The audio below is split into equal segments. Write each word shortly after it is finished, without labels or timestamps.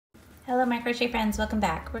Hello my crochet friends, welcome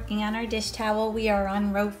back. Working on our dish towel, we are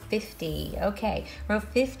on row 50. Okay, row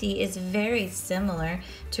 50 is very similar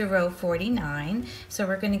to row 49, so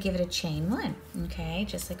we're going to give it a chain one, okay,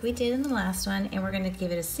 just like we did in the last one, and we're going to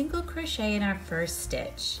give it a single crochet in our first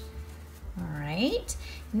stitch. All right,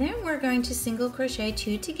 and then we're going to single crochet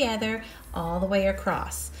two together all the way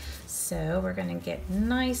across. So we're going to get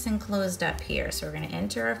nice and closed up here. So we're going to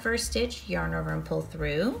enter our first stitch, yarn over and pull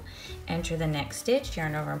through, enter the next stitch,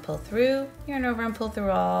 yarn over and pull through, yarn over and pull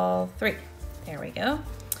through all three. There we go.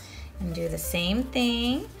 And do the same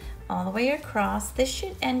thing all the way across. This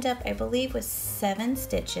should end up, I believe, with 7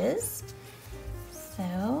 stitches.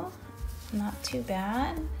 So not too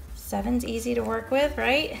bad. 7's easy to work with,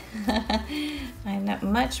 right? I know,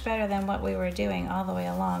 much better than what we were doing all the way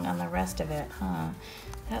along on the rest of it, huh?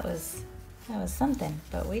 That was something,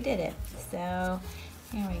 but we did it. So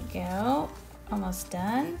here we go, almost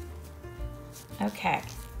done. Okay,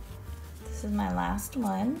 this is my last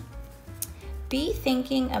one. Be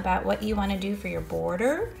thinking about what you want to do for your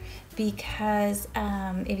border, because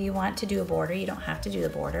if you want to do a border, you don't have to do the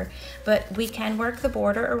border, but we can work the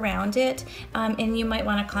border around it, and you might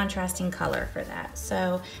want a contrasting color for that.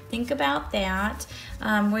 So think about that.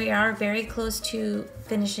 We are very close to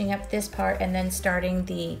finishing up this part and then starting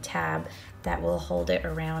the tab that will hold it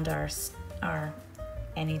around our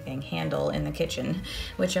anything handle in the kitchen,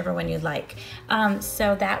 whichever one you'd like.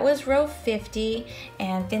 So that was row 50,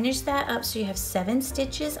 and finish that up so you have 7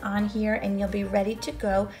 stitches on here, and you'll be ready to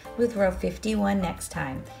go with row 51 next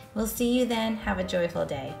time. We'll see you then. Have a joyful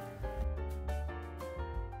day.